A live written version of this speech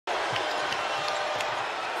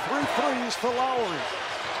3 threes for Lowry.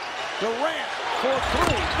 Durant for 3.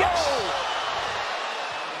 Yes!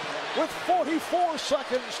 With 44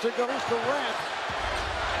 seconds to go, Durant.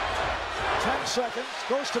 10 seconds,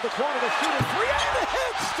 goes to the corner to shoot a 3 and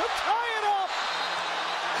hits to tie it up.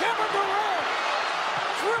 Kevin Durant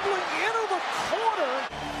dribbling into the corner.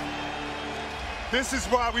 This is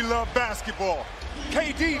why we love basketball.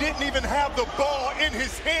 KD didn't even have the ball in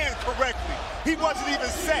his hand correctly. He wasn't even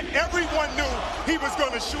set. Everyone knew he was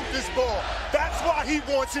going to shoot this ball. That's why he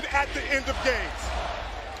wants it at the end of games.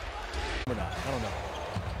 Or not, I don't know.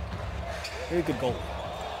 Very good goal.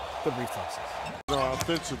 Good reflexes.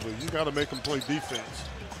 Offensively, you got to make him play defense.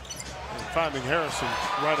 And finding Harrison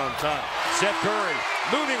right on time. Seth Curry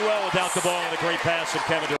moving well without the ball, and a great pass from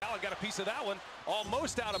Kevin Durant. Got a piece of that one,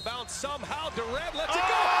 almost out of bounds somehow. Durant lets it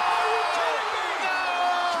go. Are you kidding me?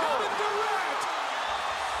 No! Kevin Durant,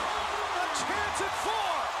 a chance at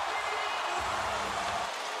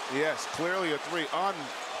 4. Yes, clearly a 3.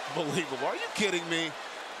 Unbelievable. Are you kidding me?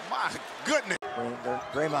 My goodness.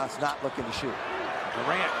 Draymond's not looking to shoot.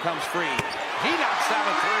 Durant comes free. He knocks down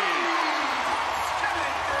a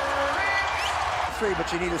 3,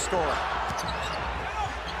 but you need a score.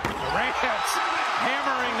 Durant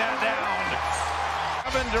hammering that down.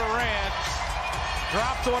 Kevin Durant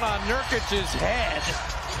dropped one on Nurkic's head.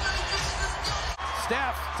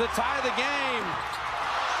 Steph to tie the game.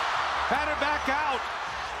 Batted back out.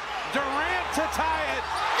 Durant to tie it.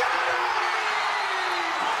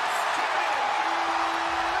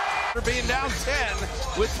 They're being down 10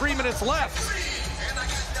 with 3 minutes left.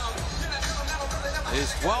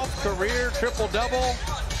 His 12th career triple-double.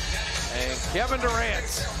 And Kevin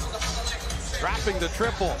Durant dropping the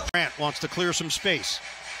triple. Durant wants to clear some space.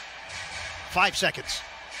 5 seconds.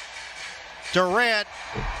 Durant,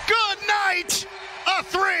 good night! A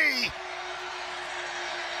 3!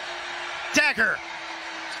 Dagger.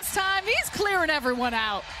 This time, he's clearing everyone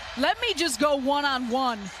out. Let me just go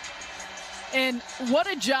one-on-one. And what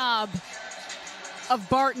a job of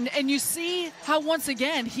Barton. And you see how, once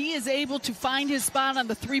again, he is able to find his spot on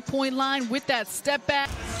the three-point line with that step back.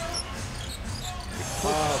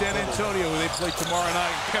 San Antonio, where they play tomorrow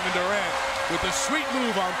night. Kevin Durant with a sweet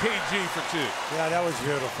move on KG for 2. Yeah, that was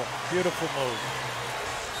beautiful. Beautiful move.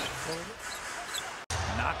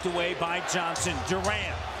 Knocked away by Johnson.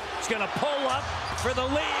 Durant is going to pull up for the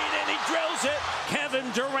lead, and he drills it.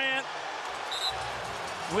 Kevin Durant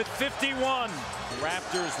with 51.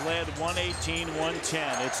 Raptors led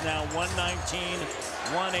 118-110. It's now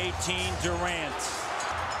 119-118 Durant.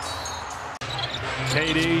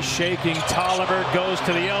 KD shaking. Tolliver goes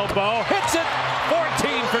to the elbow. Hits it.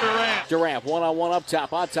 14 for Durant. Durant one-on-one up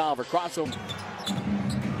top on Tolliver. Crossover.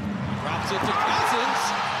 Drops it to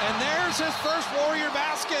Cousins, and there's his first Warrior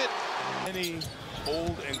basket. Many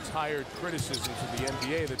old and tired criticisms of the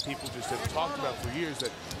NBA that people just have talked about for years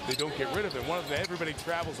that they don't get rid of it. One of them, everybody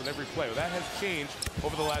travels in every play. Well, that has changed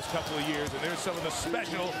over the last couple of years, and there's some of the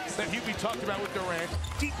special that Hubie talked about with Durant.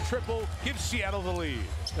 Deep triple gives Seattle the lead.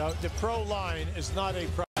 Now, the pro line is not a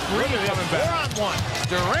pro. Really coming back. 4-on-1.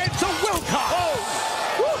 Durant to Wilcox.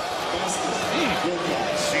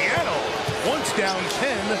 Seattle, once down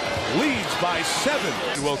 10, leads by 7.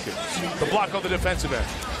 Wilkins, the block on the defensive end.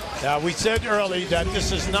 Now, we said early that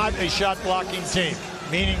this is not a shot-blocking team,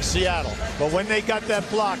 meaning Seattle. But when they got that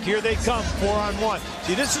block, here they come, 4-on-1.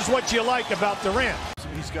 See, this is what you like about Durant.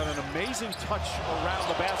 He's got an amazing touch around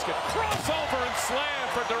the basket. Crossover and slam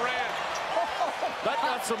for Durant. That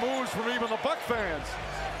got some moves from even the Buck fans.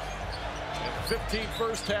 And 15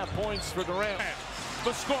 first-half points for Durant.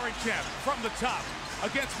 The scoring champ from the top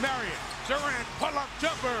against Marion. Durant, pull-up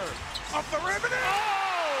jumper, up the rim, and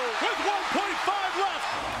with 1.5 left.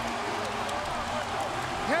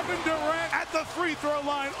 Kevin Durant at the free throw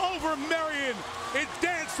line over Marion. It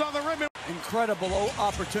danced on the rim. Incredible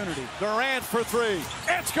opportunity. Durant for 3.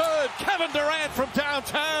 It's good. Kevin Durant from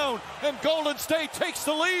downtown, and Golden State takes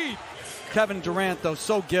the lead. Kevin Durant, though,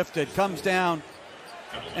 so gifted, comes down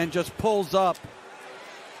and just pulls up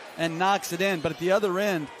and knocks it in. But at the other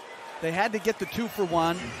end, they had to get the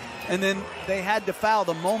 2-for-1, and then they had to foul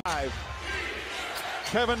the moment.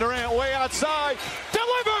 Kevin Durant way outside,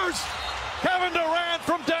 delivers! Kevin Durant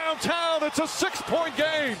from downtown, it's a 6-point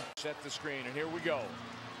game. Set the screen, and here we go.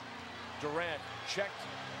 Durant checked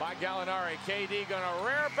by Gallinari. KD gonna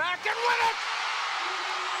rear back and win it!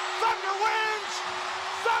 Thunder wins!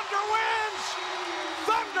 Thunder wins!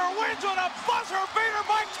 Thunder wins on a buzzer beater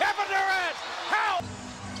by Kevin Durant! How?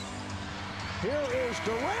 Here is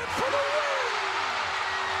Durant for the win!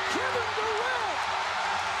 Kevin Durant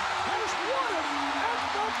has won it at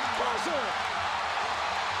the buzzer!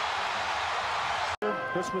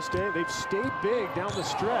 Christmas Day. They've stayed big down the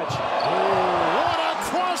stretch. Oh, what a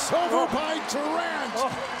crossover by Durant.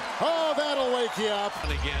 Oh, that'll wake you up.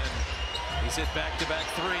 And again, he's hit back-to-back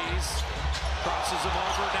threes. Crosses him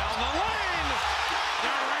over down the lane.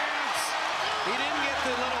 Durant. He didn't get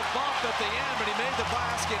the little bump at the end, but he made the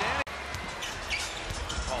basket.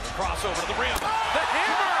 Oh, the crossover to the rim. The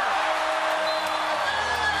hammer!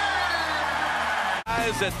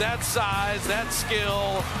 Guys at that size, that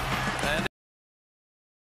skill, and